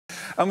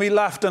And we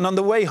laughed. And on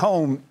the way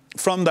home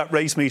from that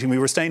race meeting, we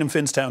were staying in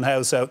Finstown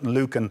House out in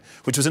Lucan,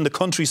 which was in the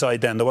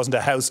countryside then. There wasn't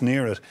a house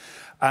near it.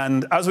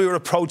 And as we were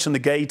approaching the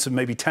gates at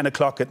maybe 10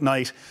 o'clock at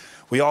night,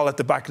 we all at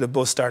the back of the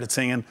bus started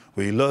singing,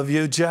 "We love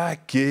you,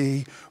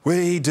 Jackie,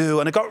 we do."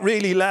 And it got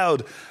really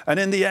loud. And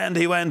in the end,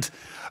 he went,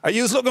 "Are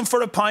you looking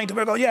for a pint?" And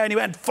we were going, "Yeah." And he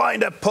went,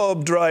 "Find a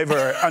pub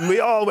driver." And we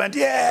all went,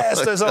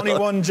 "Yes, there's only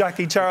one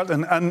Jackie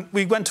Charlton." And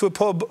we went to a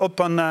pub up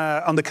on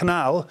the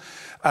canal.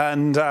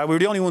 And we were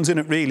the only ones in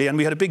it, really. And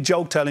we had a big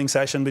joke-telling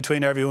session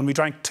between everyone. We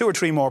drank 2 or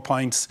 3 more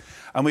pints.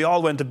 And we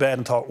all went to bed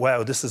and thought,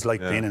 wow, this is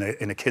like being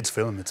in a kid's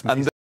film. It's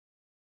amazing.